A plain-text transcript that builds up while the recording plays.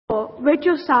Rid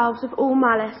yourselves of all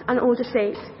malice and all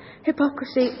deceit,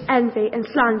 hypocrisy, envy, and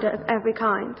slander of every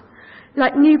kind.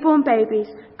 Like newborn babies,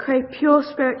 crave pure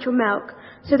spiritual milk,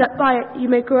 so that by it you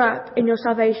may grow up in your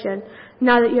salvation,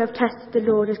 now that you have tested the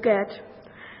Lord as good.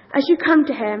 As you come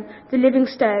to him, the living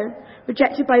stone,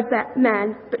 rejected by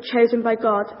men, but chosen by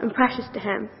God and precious to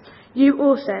him, you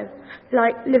also,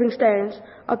 like living stones,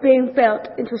 are being built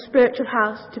into a spiritual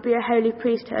house to be a holy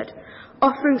priesthood,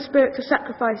 offering spiritual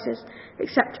sacrifices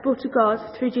acceptable to God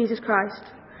through Jesus Christ.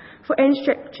 For in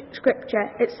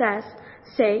Scripture it says,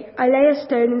 "See, I lay a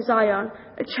stone in Zion,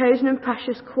 a chosen and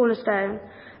precious cornerstone,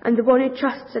 and the one who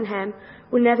trusts in him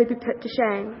will never be put to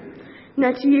shame."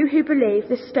 Now to you who believe,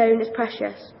 this stone is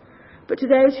precious. But to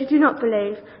those who do not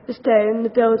believe, the stone the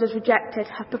builders rejected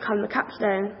have become the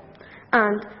capstone,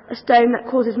 and a stone that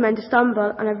causes men to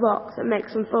stumble, and a rock that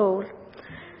makes them fall.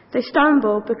 They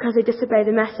stumble because they disobey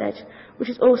the message, which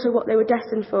is also what they were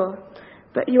destined for.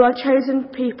 But you are a chosen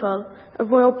people, a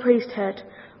royal priesthood,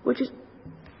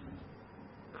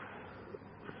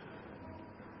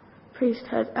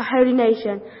 a holy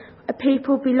nation, a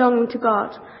people belonging to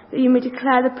God, that you may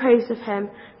declare the praise of him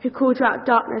who called you out of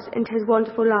darkness into his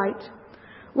wonderful light.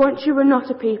 Once you were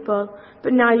not a people,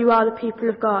 but now you are the people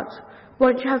of God.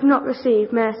 Once you have not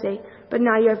received mercy, but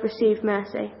now you have received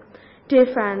mercy. Dear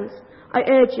friends, I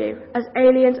urge you, as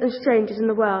aliens and strangers in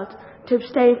the world, to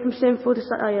abstain from sinful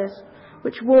desires,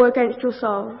 which war against your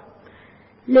soul.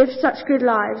 Live such good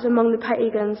lives among the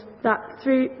pagans that,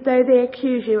 though they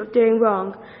accuse you of doing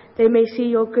wrong, they may see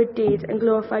your good deeds and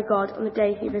glorify God on the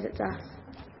day he visits us.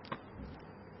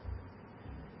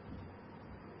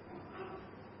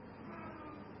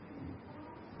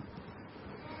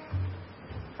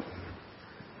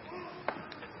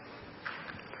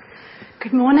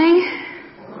 Good morning.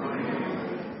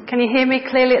 Can you hear me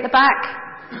clearly at the back?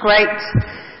 Great.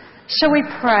 Shall we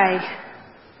pray?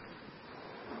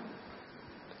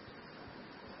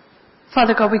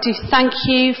 Father God, we do thank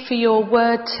you for your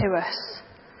word to us.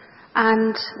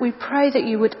 And we pray that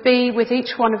you would be with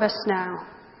each one of us now.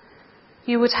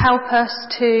 You would help us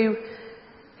to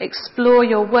explore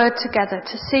your word together,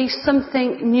 to see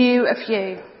something new of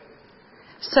you,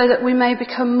 so that we may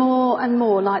become more and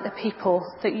more like the people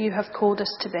that you have called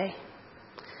us to be.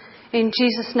 In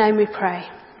Jesus' name we pray.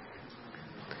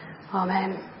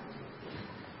 Amen.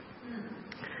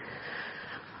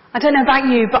 I don't know about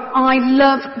you, but I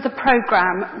love the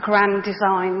programme Grand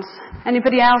Designs.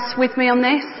 Anybody else with me on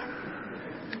this?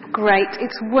 Great.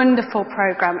 It's a wonderful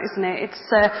programme, isn't it?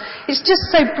 It's just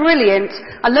so brilliant.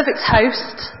 I love its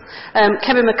host,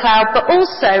 Kevin MacLeod, but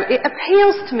also it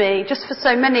appeals to me just for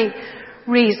so many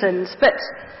reasons. But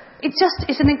it just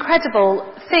is an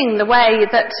incredible thing, the way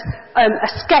that a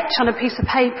sketch on a piece of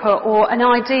paper or an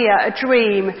idea, a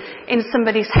dream in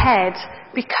somebody's head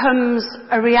becomes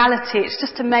a reality. It's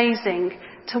just amazing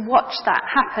to watch that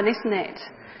happen, isn't it?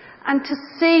 And to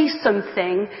see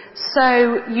something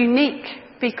so unique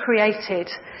be created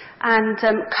and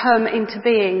come into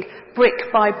being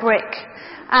brick by brick.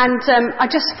 And I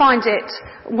just find it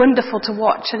wonderful to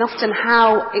watch, and often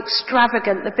how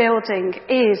extravagant the building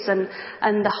is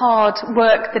and the hard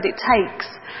work that it takes.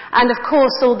 And of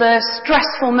course all the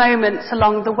stressful moments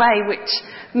along the way which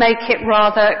make it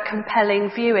rather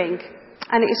compelling viewing.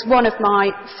 And it's one of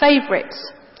my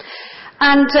favourites.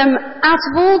 And out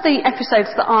of all the episodes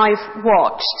that I've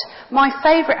watched, my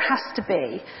favourite has to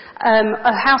be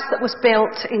a house that was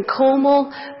built in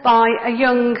Cornwall by a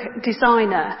young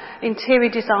designer,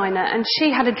 interior designer, and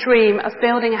she had a dream of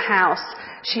building a house.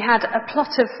 She had a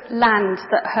plot of land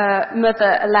that her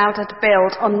mother allowed her to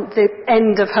build on the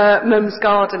end of her mum's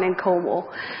garden in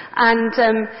Cornwall. And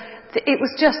it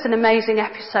was just an amazing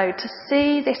episode to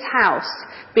see this house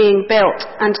being built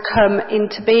and come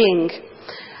into being.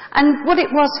 And what it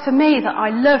was for me that I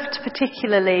loved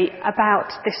particularly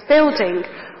about this building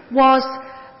was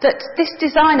that this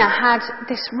designer had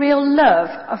this real love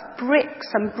of bricks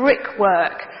and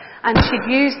brickwork, and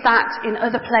she'd used that in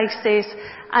other places,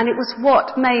 and it was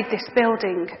what made this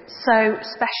building so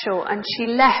special. And she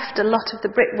left a lot of the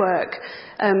brickwork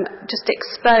just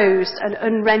exposed and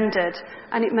unrendered,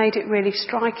 and it made it really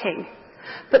striking.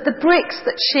 But the bricks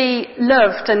that she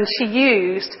loved and she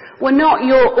used were not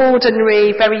your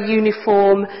ordinary, very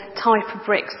uniform type of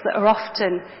bricks that are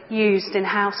often used in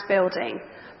house building.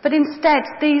 But instead,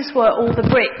 these were all the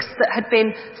bricks that had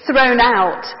been thrown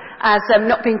out as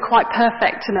not being quite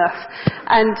perfect enough,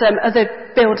 and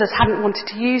other builders hadn't wanted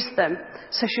to use them.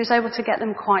 So she was able to get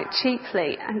them quite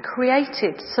cheaply and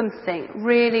created something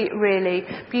really, really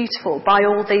beautiful by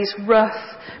all these rough,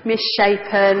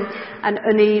 misshapen and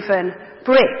uneven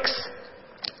bricks.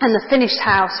 And the finished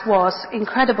house was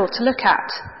incredible to look at.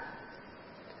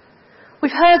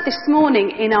 We've heard this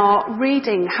morning in our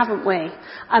reading, haven't we,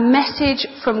 a message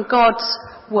from God's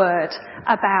word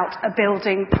about a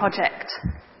building project,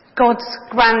 God's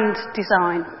grand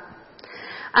design.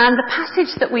 And the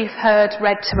passage that we've heard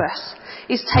read to us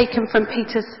is taken from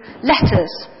Peter's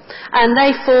letters, and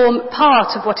they form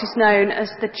part of what is known as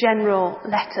the general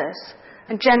letters,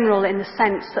 and general in the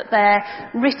sense that they're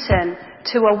written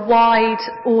to a wide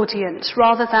audience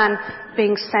rather than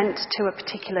being sent to a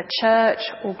particular church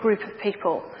or group of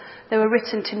people. They were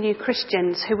written to new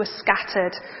Christians who were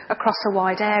scattered across a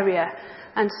wide area,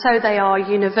 and so they are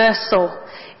universal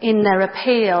in their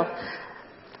appeal.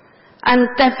 And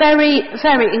they're very,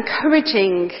 very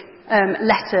encouraging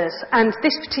letters, and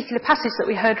this particular passage that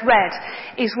we heard read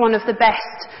is one of the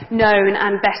best known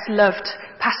and best loved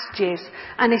passages,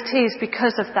 and it is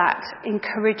because of that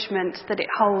encouragement that it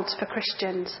holds for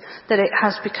Christians that it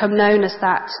has become known as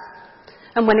that.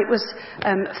 And when it was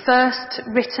first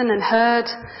written and heard,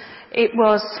 it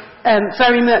was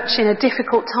very much in a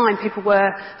difficult time. People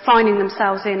were finding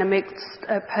themselves in amidst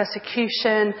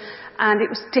persecution, and it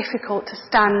was difficult to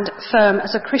stand firm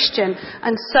as a Christian.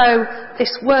 And so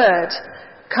this word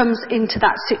comes into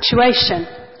that situation.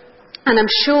 And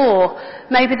I'm sure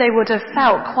maybe they would have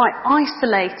felt quite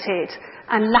isolated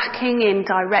and lacking in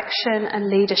direction and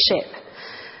leadership.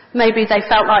 Maybe they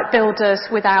felt like builders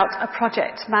without a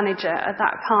project manager at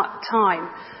that time.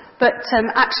 But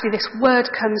actually this word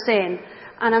comes in,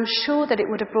 and I'm sure that it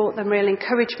would have brought them real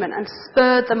encouragement and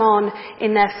spurred them on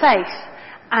in their faith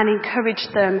and encouraged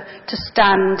them to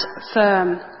stand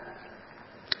firm.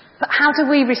 But how do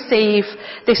we receive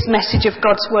this message of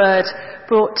God's word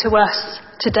brought to us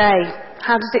today?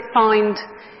 How does it find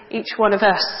each one of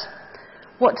us?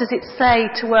 What does it say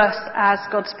to us as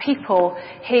God's people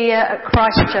here at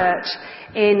Christchurch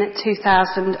in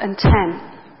 2010?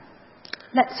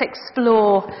 Let's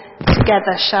explore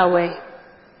together, shall we?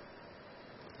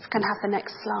 If we can have the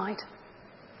next slide.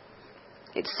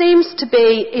 It seems to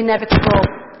be inevitable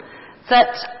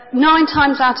that 9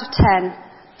 times out of 10,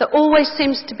 there always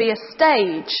seems to be a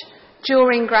stage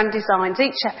during Grand Designs,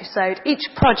 each episode, each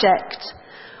project,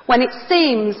 when it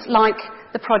seems like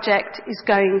the project is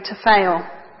going to fail.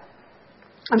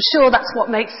 I'm sure that's what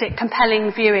makes it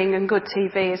compelling viewing and good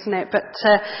TV, isn't it? But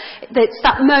it's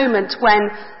that moment when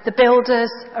the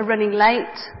builders are running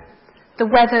late, the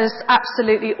weather's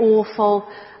absolutely awful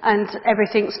and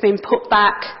everything's been put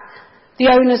back, the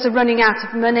owners are running out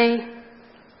of money,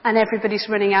 and everybody's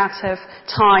running out of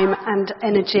time and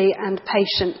energy and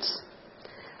patience.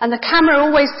 And the camera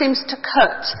always seems to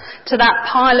cut to that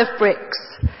pile of bricks,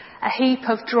 a heap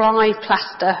of dry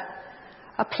plaster,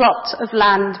 a plot of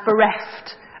land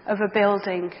bereft of a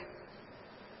building.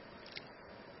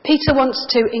 Peter wants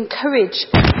to encourage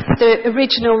the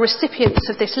original recipients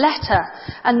of this letter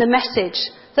and the message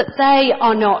that they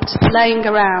are not laying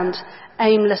around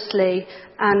aimlessly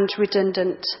and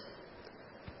redundant,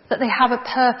 that they have a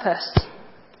purpose,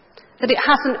 that it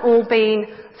hasn't all been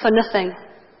for nothing,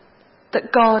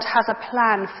 that God has a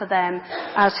plan for them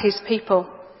as his people.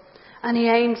 And he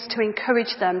aims to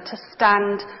encourage them to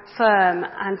stand firm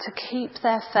and to keep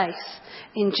their faith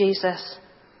in Jesus.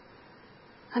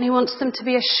 And he wants them to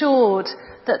be assured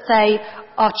that they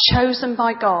are chosen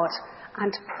by God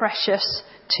and precious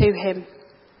to him.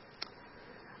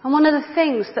 And one of the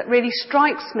things that really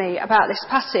strikes me about this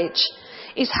passage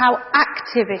is how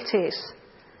active it is.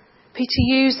 Peter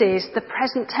uses the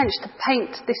present tense to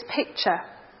paint this picture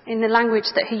in the language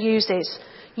that he uses.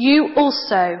 You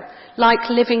also, like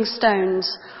living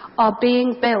stones, are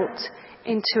being built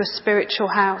into a spiritual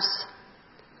house.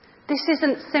 This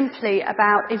isn't simply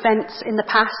about events in the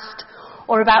past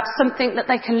or about something that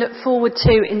they can look forward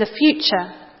to in the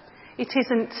future. It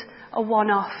isn't a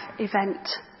one-off event.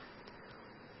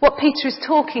 What Peter is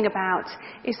talking about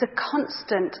is a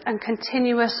constant and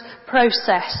continuous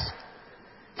process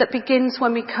that begins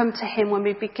when we come to him, when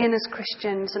we begin as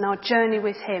Christians and our journey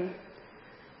with him.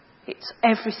 It's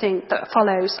everything that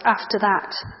follows after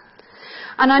that.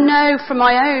 And I know from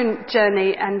my own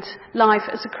journey and life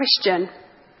as a Christian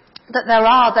that there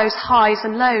are those highs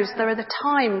and lows. There are the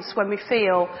times when we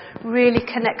feel really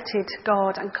connected to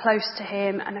God and close to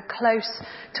him and are close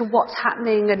to what's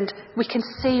happening, and we can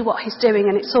see what he's doing,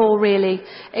 and it's all really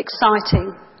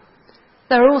exciting.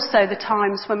 There are also the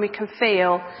times when we can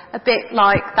feel a bit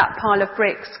like that pile of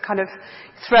bricks, kind of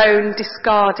thrown,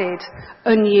 discarded,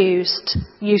 unused,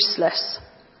 useless.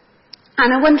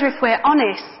 And I wonder if we're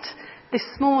honest this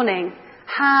morning,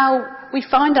 how we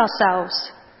find ourselves.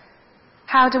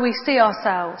 How do we see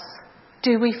ourselves?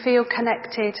 Do we feel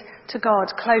connected to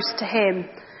God, close to him,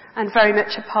 and very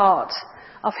much a part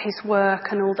of his work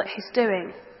and all that he's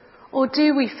doing? Or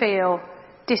do we feel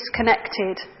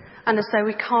disconnected and as though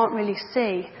we can't really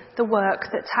see the work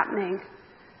that's happening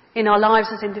in our lives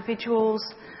as individuals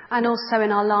and also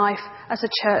in our life as a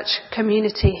church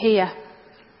community here?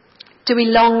 Do we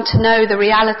long to know the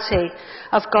reality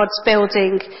of God's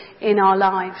building in our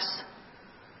lives?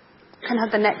 Can I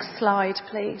have the next slide,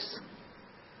 please?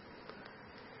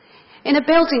 In a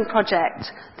building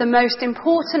project, the most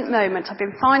important moment, I've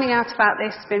been finding out about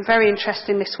this, it's been very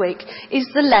interesting this week, is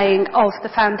the laying of the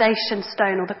foundation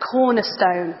stone or the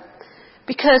cornerstone.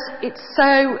 Because it's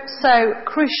so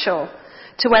crucial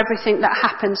to everything that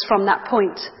happens from that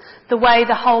point. The way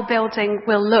the whole building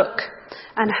will look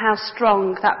and how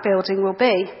strong that building will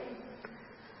be.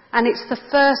 And it's the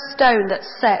first stone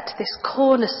that's set, this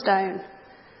cornerstone.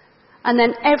 And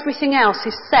then everything else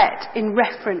is set in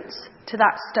reference to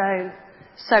that stone.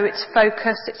 So its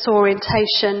focus, its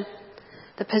orientation,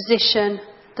 the position,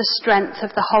 the strength of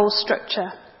the whole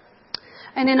structure.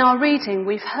 And in our reading,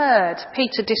 we've heard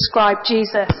Peter describe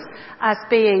Jesus as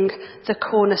being the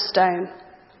cornerstone.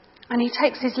 And he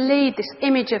takes his lead, this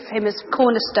image of him as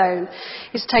cornerstone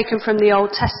is taken from the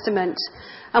Old Testament.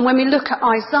 And when we look at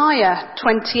Isaiah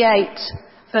 28,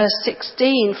 verse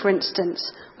 16, for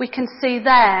instance, we can see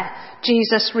there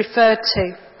Jesus referred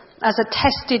to as a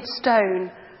tested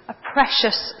stone, a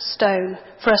precious stone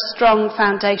for a strong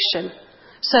foundation,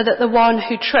 so that the one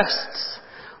who trusts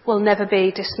will never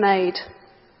be dismayed.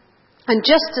 And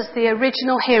just as the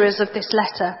original hearers of this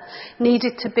letter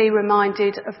needed to be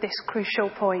reminded of this crucial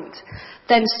point,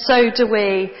 then so do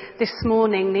we this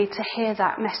morning need to hear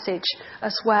that message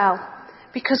as well.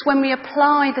 Because when we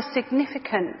apply the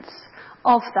significance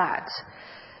of that,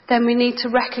 then we need to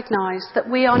recognise that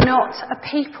we are not a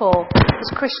people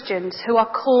as Christians who are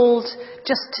called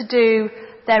just to do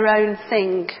their own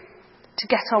thing, to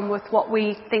get on with what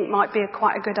we think might be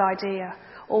quite a good idea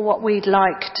or what we'd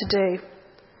like to do.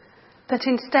 But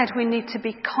instead we need to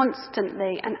be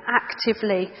constantly and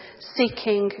actively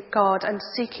seeking God and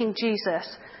seeking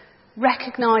Jesus,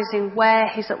 recognising where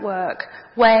he's at work,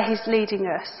 where he's leading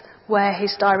us, where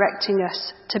he's directing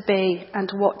us to be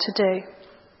and what to do.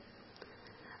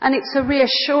 And it's a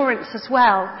reassurance as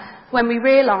well when we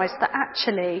realise that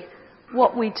actually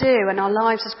what we do in our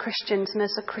lives as Christians and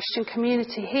as a Christian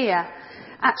community here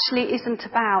actually isn't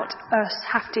about us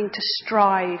having to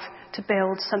strive to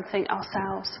build something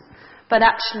ourselves. But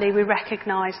actually we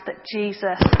recognise that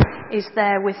Jesus is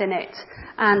there within it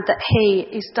and that he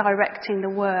is directing the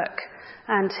work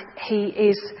and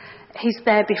he's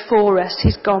there before us,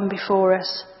 he's gone before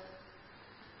us.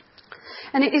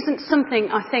 And it isn't something,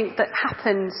 I think, that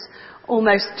happens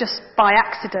almost just by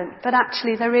accident, but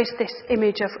actually there is this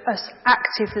image of us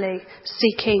actively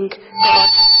seeking God.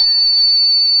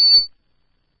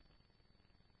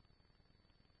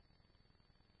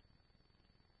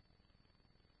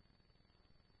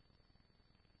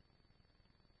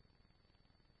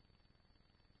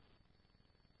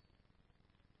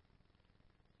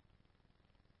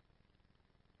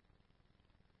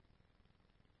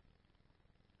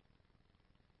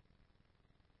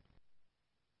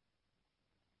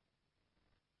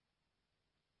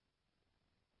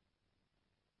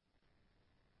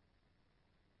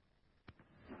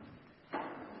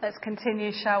 Let's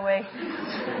continue, shall we?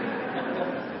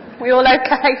 We all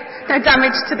okay? No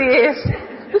damage to the ears?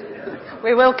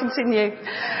 We will continue.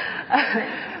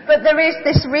 But there is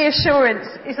this reassurance,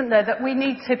 isn't there, that we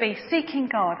need to be seeking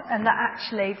God and that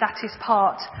actually that is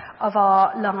part of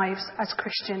our lives as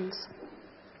Christians.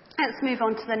 Let's move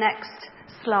on to the next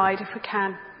slide if we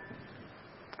can.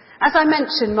 As I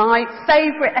mentioned, my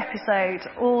favourite episode,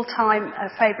 all-time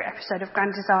favourite episode of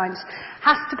Grand Designs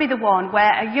has to be the one where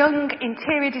a young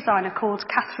interior designer called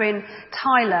Catherine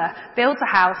Tyler builds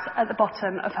a house at the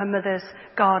bottom of her mother's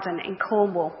garden in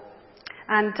Cornwall.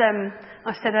 And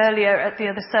I said earlier at the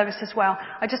other service as well,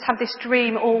 I just have this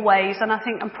dream always, and I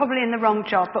think I'm probably in the wrong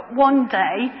job, but one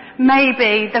day,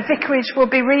 maybe the vicarage will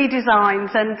be redesigned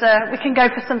and we can go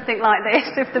for something like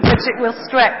this if the budget will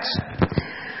stretch.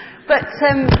 But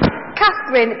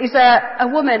Catherine is a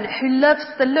woman who loves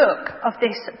the look of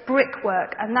this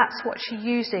brickwork, and that's what she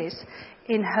uses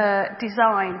in her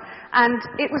design. And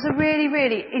it was a really,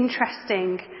 really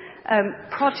interesting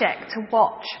project to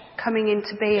watch coming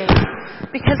into being,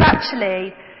 because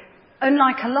actually,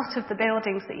 unlike a lot of the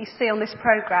buildings that you see on this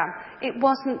programme, it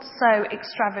wasn't so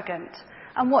extravagant.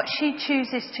 And what she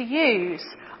chooses to use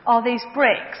are these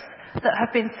bricks that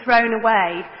have been thrown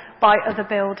away by other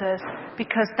builders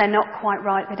because they're not quite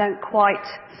right, they don't quite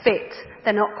fit,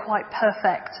 they're not quite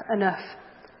perfect enough.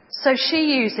 So she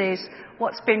uses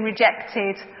what's been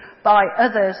rejected by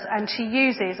others, and she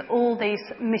uses all these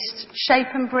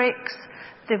misshapen bricks,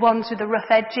 the ones with the rough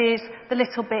edges, the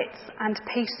little bits and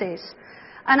pieces.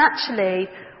 And actually,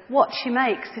 what she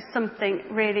makes is something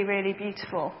really, really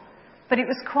beautiful. But it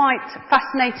was quite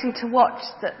fascinating to watch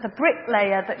that the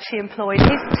bricklayer that she employed,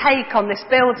 his take on this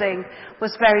building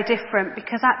was very different,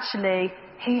 because actually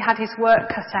he had his work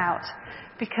cut out,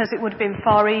 because it would have been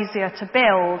far easier to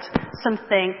build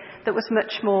something that was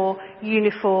much more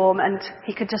uniform and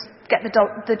he could just get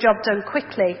the job done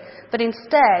quickly. But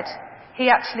instead, he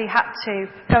actually had to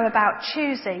go about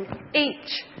choosing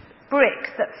each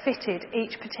brick that fitted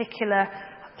each particular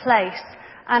place,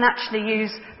 and actually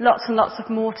use lots and lots of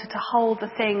mortar to hold the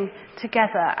thing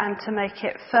together and to make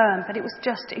it firm. But it was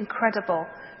just incredible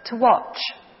to watch.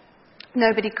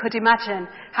 Nobody could imagine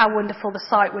how wonderful the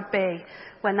site would be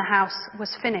when the house was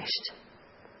finished.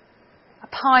 A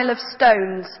pile of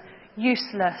stones,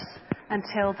 useless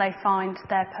until they find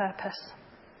their purpose.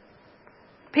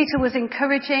 Peter was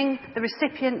encouraging the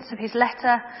recipients of his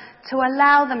letter to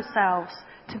allow themselves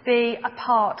to be a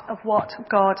part of what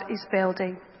God is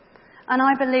building. And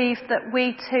I believe that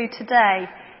we too today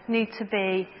need to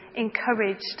be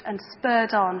encouraged and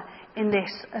spurred on in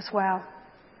this as well.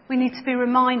 We need to be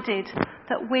reminded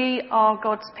that we are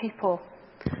God's people,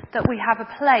 that we have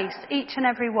a place, each and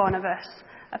every one of us,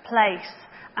 a place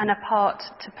and a part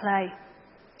to play.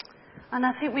 And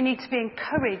I think we need to be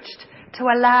encouraged to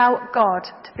allow God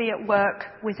to be at work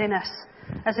within us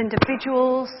as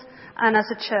individuals and as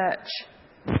a church.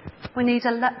 We need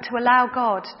to allow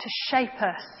God to shape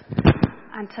us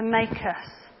and to make us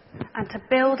and to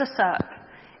build us up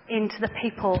into the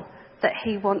people that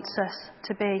he wants us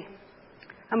to be.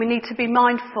 And we need to be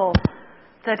mindful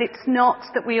that it's not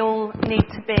that we all need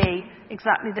to be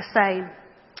exactly the same,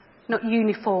 not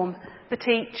uniform, but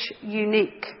each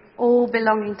unique, all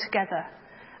belonging together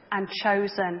and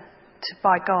chosen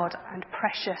by God and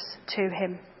precious to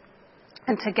him.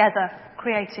 And together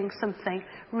creating something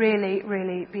really,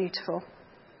 really beautiful.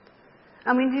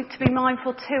 And we need to be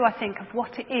mindful too, I think, of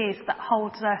what it is that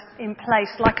holds us in place.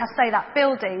 Like I say, that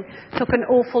building took an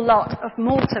awful lot of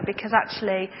mortar, because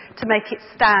actually to make it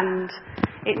stand,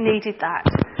 it needed that.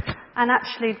 And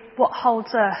actually what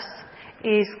holds us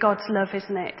is God's love,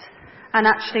 isn't it? And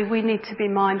actually we need to be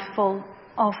mindful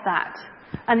of that.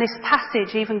 And this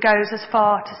passage even goes as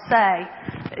far to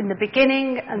say, in the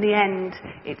beginning and the end,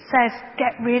 it says,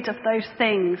 get rid of those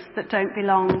things that don't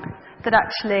belong, that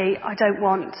actually I don't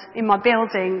want in my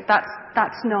building.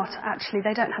 That's not actually,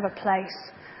 they don't have a place.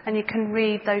 And you can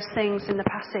read those things in the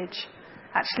passage.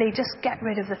 Actually, just get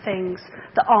rid of the things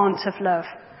that aren't of love,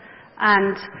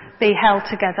 and be held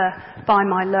together by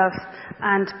my love,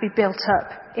 and be built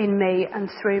up in me and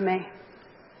through me.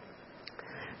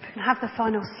 If we can have the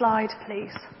final slide,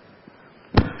 please.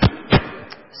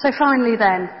 So finally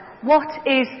then, what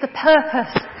is the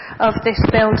purpose of this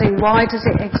building? Why does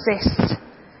it exist?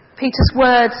 Peter's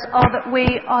words are that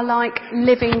we are like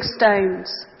living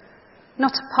stones,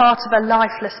 not a part of a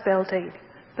lifeless building,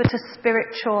 but a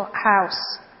spiritual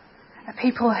house, a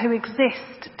people who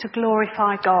exist to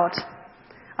glorify God,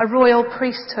 a royal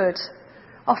priesthood,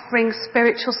 offering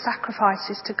spiritual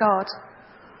sacrifices to God,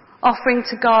 offering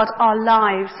to God our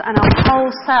lives and our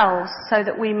whole selves so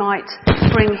that we might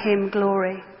bring him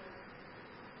glory,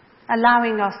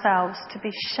 allowing ourselves to be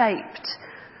shaped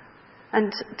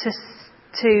and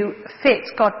to fit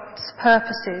God's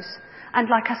purposes, and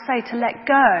like I say, to let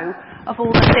go of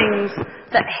all the things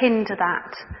that hinder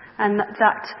that and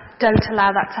that don't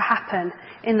allow that to happen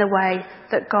in the way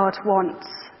that God wants.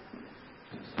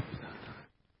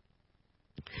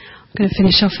 I'm going to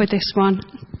finish off with this one.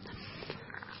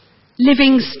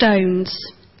 Living stones,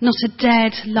 not a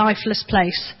dead, lifeless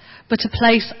place, but a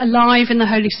place alive in the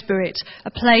Holy Spirit,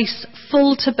 a place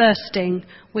full to bursting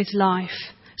with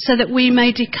life, so that we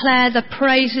may declare the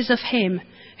praises of him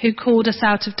who called us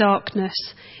out of darkness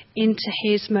into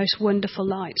his most wonderful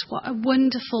light. What a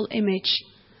wonderful image.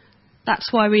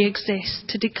 That's why we exist,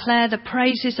 to declare the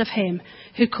praises of him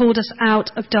who called us out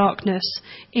of darkness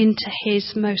into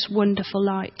his most wonderful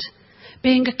light.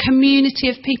 Being a community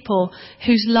of people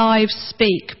whose lives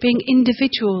speak, being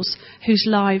individuals whose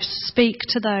lives speak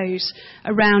to those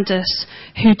around us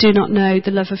who do not know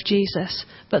the love of Jesus,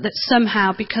 but that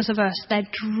somehow, because of us, they're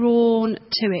drawn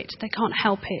to it. They can't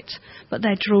help it, but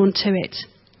they're drawn to it.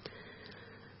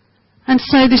 And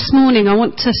so this morning I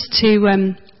want us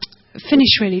to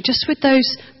finish really just with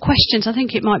those questions. I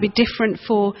think it might be different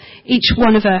for each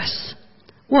one of us.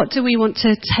 What do we want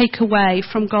to take away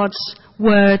from God's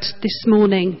word this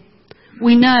morning?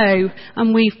 We know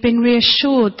and we've been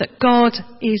reassured that God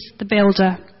is the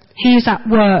builder. He is at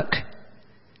work.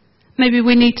 Maybe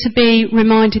we need to be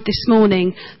reminded this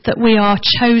morning that we are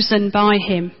chosen by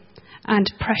him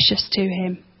and precious to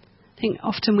him. I think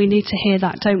often we need to hear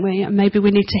that, don't we? And maybe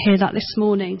we need to hear that this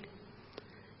morning.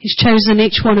 He's chosen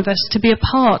each one of us to be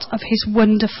a part of his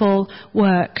wonderful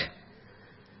work.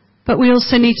 But we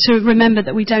also need to remember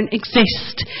that we don't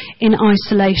exist in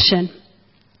isolation.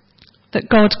 That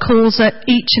God calls at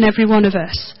each and every one of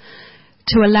us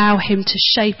to allow him to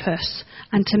shape us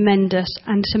and to mend us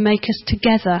and to make us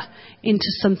together into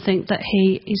something that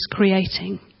he is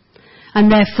creating.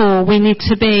 And therefore we need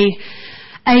to be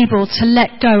able to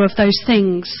let go of those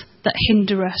things that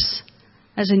hinder us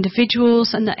as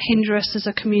individuals and that hinder us as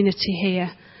a community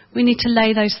here. We need to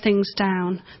lay those things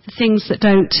down, the things that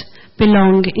don't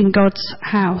belong in God's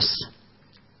house.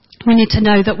 We need to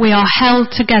know that we are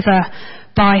held together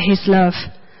by his love,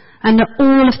 and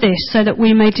all of this so that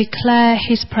we may declare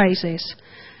his praises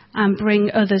and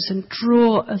bring others and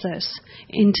draw others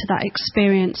into that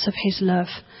experience of his love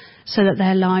so that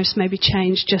their lives may be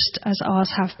changed just as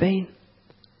ours have been.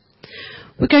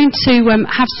 We're going to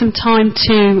have some time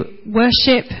to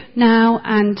worship now,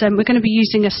 and we're going to be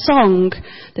using a song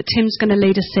that Tim's going to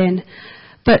lead us in.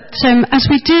 But as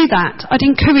we do that, I'd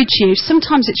encourage you,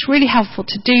 sometimes it's really helpful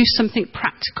to do something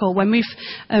practical when we've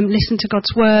listened to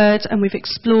God's word and we've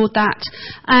explored that.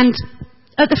 And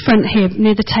at the front here,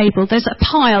 near the table, there's a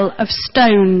pile of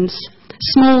stones,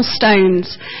 small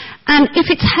stones. And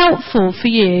if it's helpful for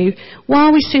you,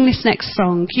 while we sing this next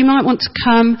song, you might want to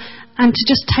come and to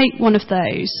just take one of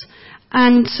those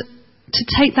and to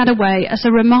take that away as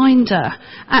a reminder,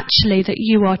 actually, that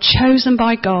you are chosen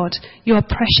by God, you are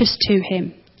precious to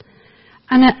him.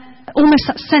 And almost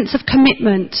that sense of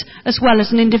commitment as well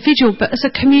as an individual, but as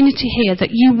a community here,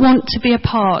 that you want to be a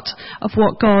part of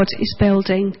what God is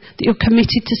building, that you're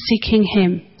committed to seeking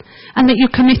him, and that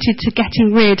you're committed to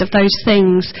getting rid of those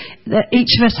things that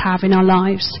each of us have in our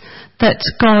lives, that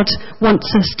God wants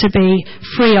us to be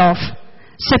free of.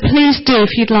 So please do,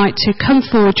 if you'd like to, come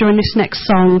forward during this next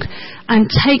song and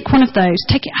take one of those,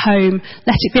 take it home,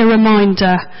 let it be a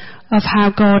reminder of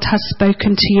how God has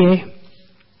spoken to you.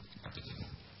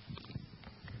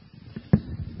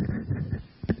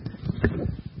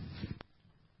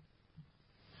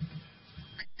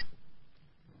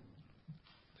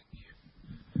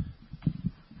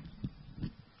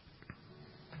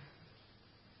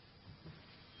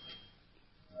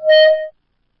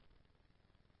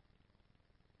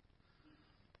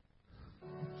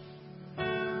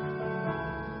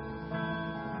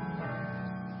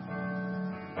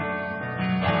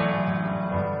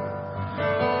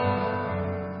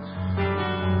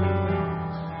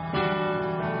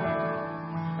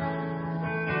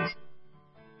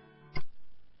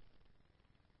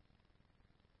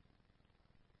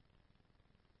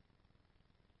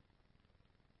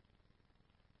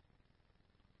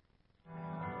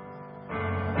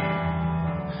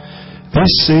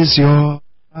 This is your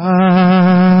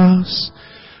house,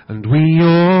 and we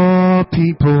your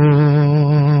people,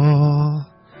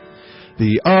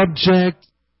 the object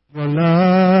of your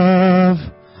love,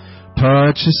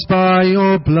 purchased by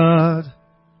your blood.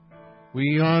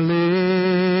 We are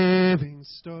living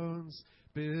stones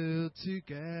built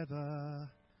together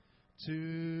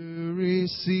to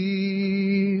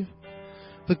receive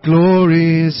the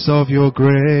glories of your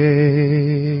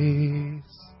grace.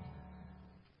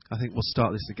 I think we'll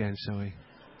start this again, shall we?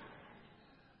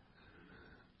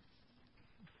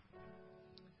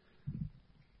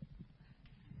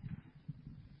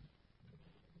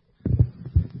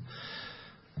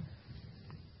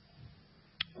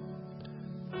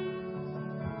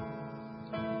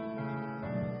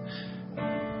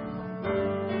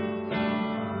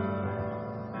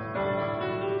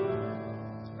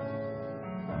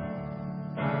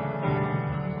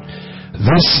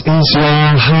 This is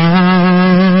your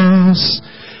house,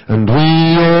 and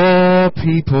we your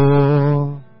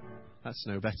people. That's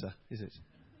no better, is it?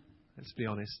 Let's be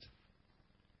honest.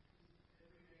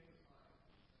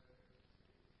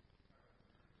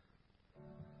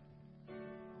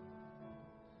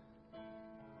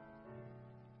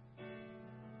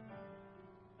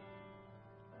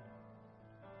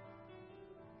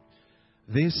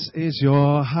 This is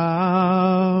your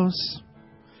house,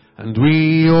 and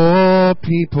we your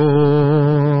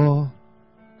people,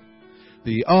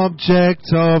 the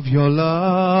object of your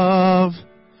love,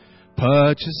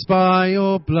 purchased by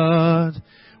your blood.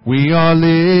 We are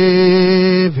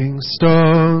living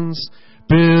stones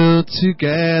built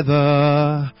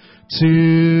together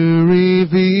to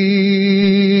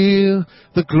reveal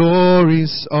the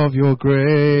glories of your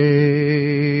grace.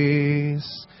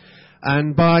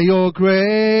 And by your grace,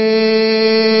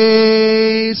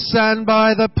 and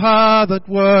by the power that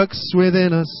works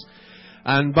within us,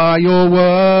 and by your word,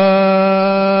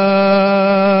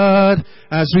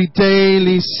 as we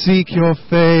daily seek your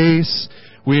face,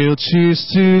 we'll choose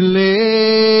to live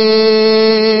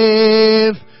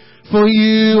for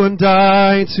you and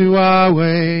die to our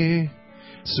way,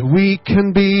 so we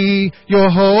can be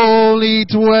your holy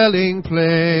dwelling place.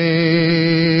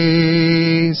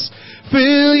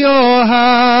 Fill your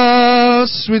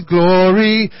house with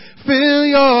glory, fill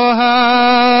your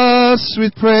house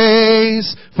with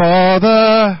praise,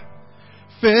 Father.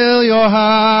 Fill your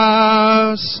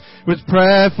house with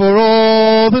prayer for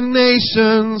all the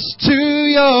nations. To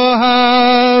your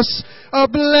house a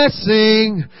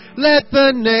blessing, let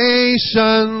the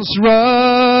nations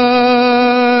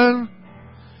run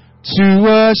to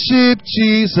worship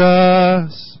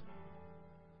Jesus.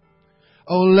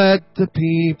 Oh, let the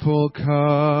people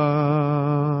come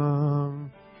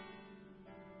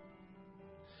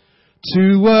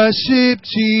to worship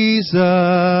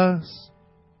Jesus.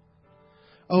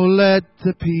 Oh, let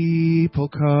the people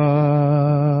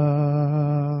come.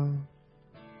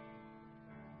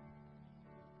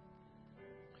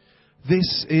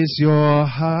 This is your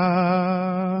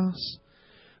house,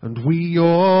 and we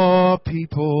your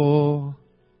people,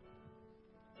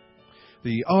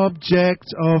 the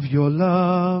object of your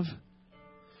love,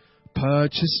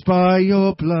 purchased by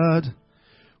your blood.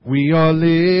 We are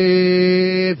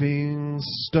living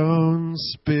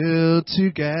stones built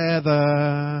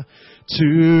together to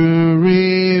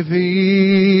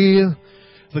reveal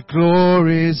the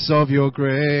glories of your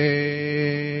grace.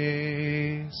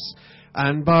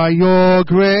 And by your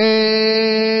grace,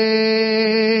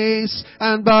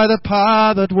 and by the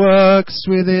power that works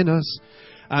within us,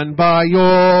 and by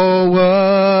your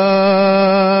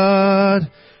word,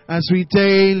 as we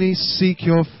daily seek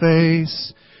your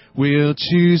face, we'll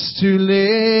choose to live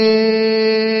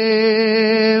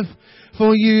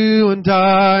for you and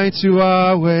die to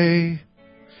our way,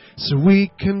 so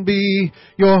we can be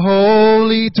your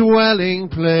holy dwelling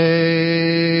place.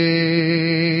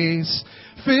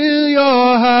 Fill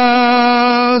your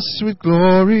house with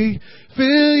glory,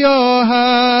 fill your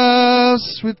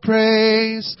house with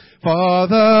praise,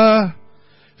 Father.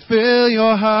 Fill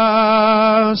your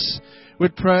house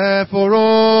with prayer for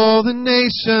all the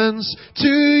nations. To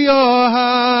your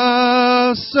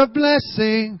house a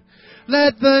blessing,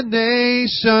 let the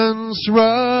nations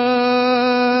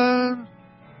run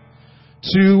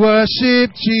to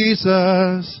worship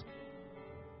Jesus.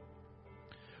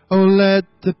 Oh, let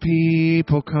the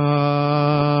people come.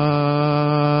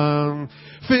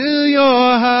 Fill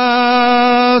your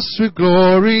house with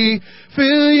glory,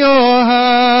 fill your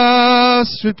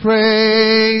house with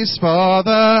praise,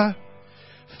 Father.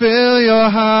 Fill your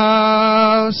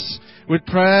house with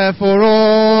prayer for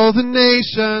all the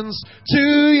nations.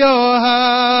 To your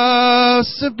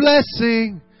house a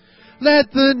blessing,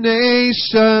 let the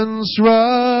nations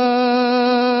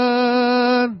run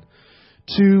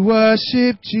to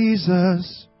worship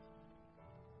Jesus.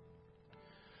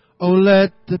 Oh,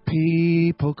 let the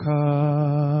people come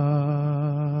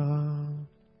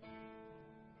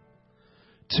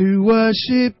to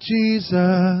worship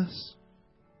Jesus.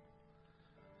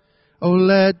 Oh,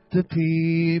 let the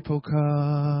people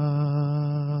come.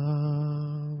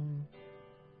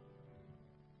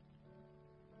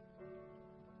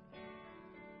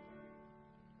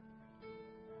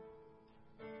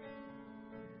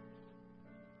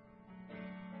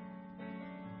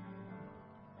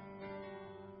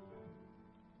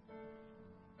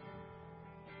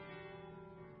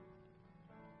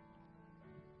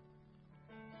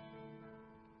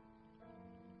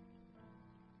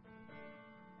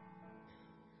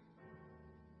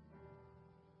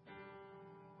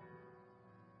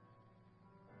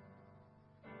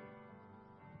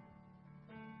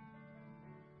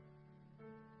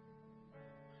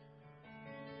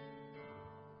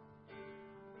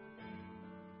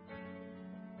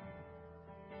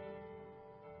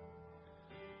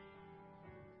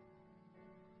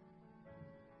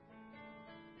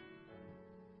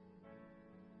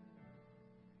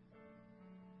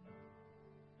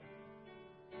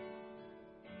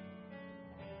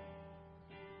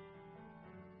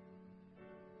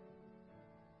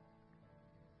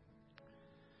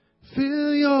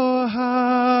 Fill your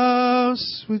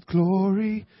house with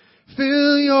glory,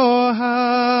 fill your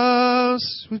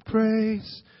house with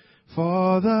praise,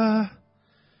 Father.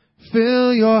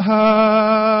 Fill your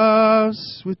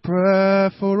house with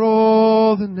prayer for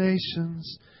all the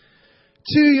nations.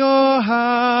 To your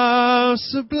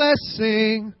house a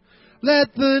blessing,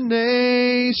 let the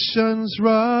nations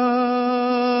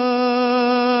run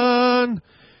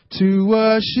to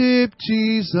worship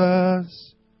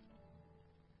Jesus.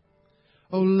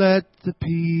 Oh, let the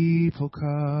people come.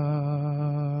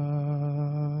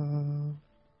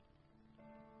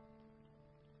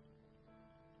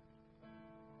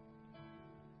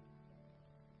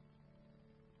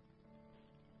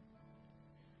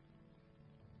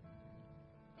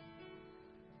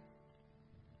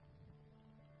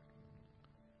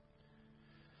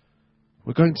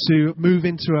 We're going to move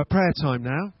into a prayer time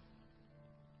now.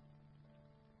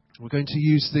 We're going to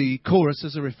use the chorus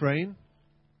as a refrain.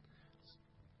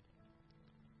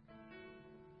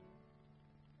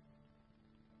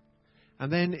 And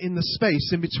then in the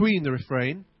space in between the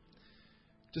refrain,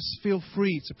 just feel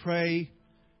free to pray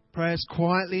prayers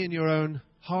quietly in your own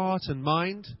heart and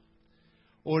mind.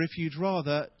 Or if you'd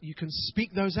rather, you can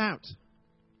speak those out.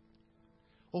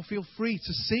 Or feel free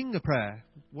to sing a prayer,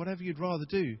 whatever you'd rather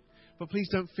do. But please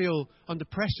don't feel under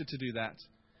pressure to do that.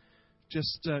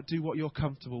 Just do what you're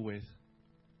comfortable with.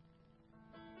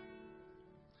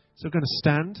 So we're going to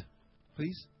stand,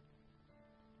 please.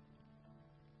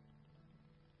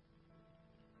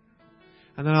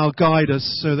 And then I'll guide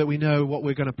us so that we know what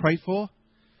we're going to pray for.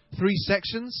 3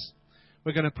 sections.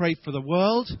 We're going to pray for the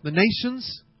world, the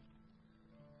nations.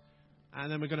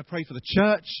 And then we're going to pray for the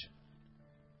church.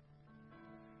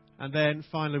 And then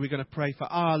finally we're going to pray for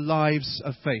our lives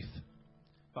of faith.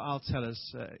 But I'll tell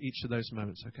us each of those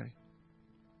moments, okay?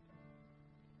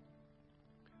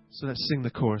 So let's sing the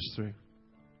chorus through.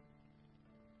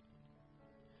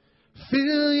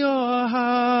 Fill your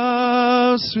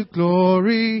house with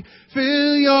glory,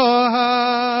 fill your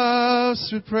house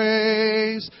with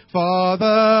praise.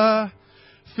 Father,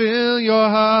 fill your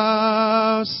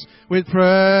house with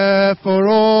prayer for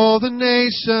all the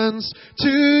nations. To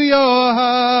your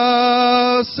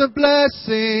house of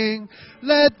blessing,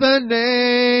 let the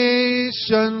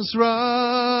nations run.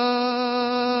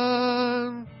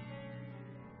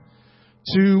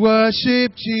 To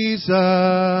worship Jesus,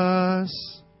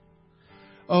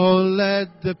 oh,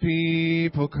 let the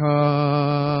people come.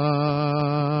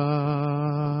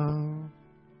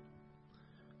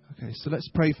 Okay, so let's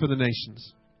pray for the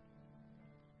nations.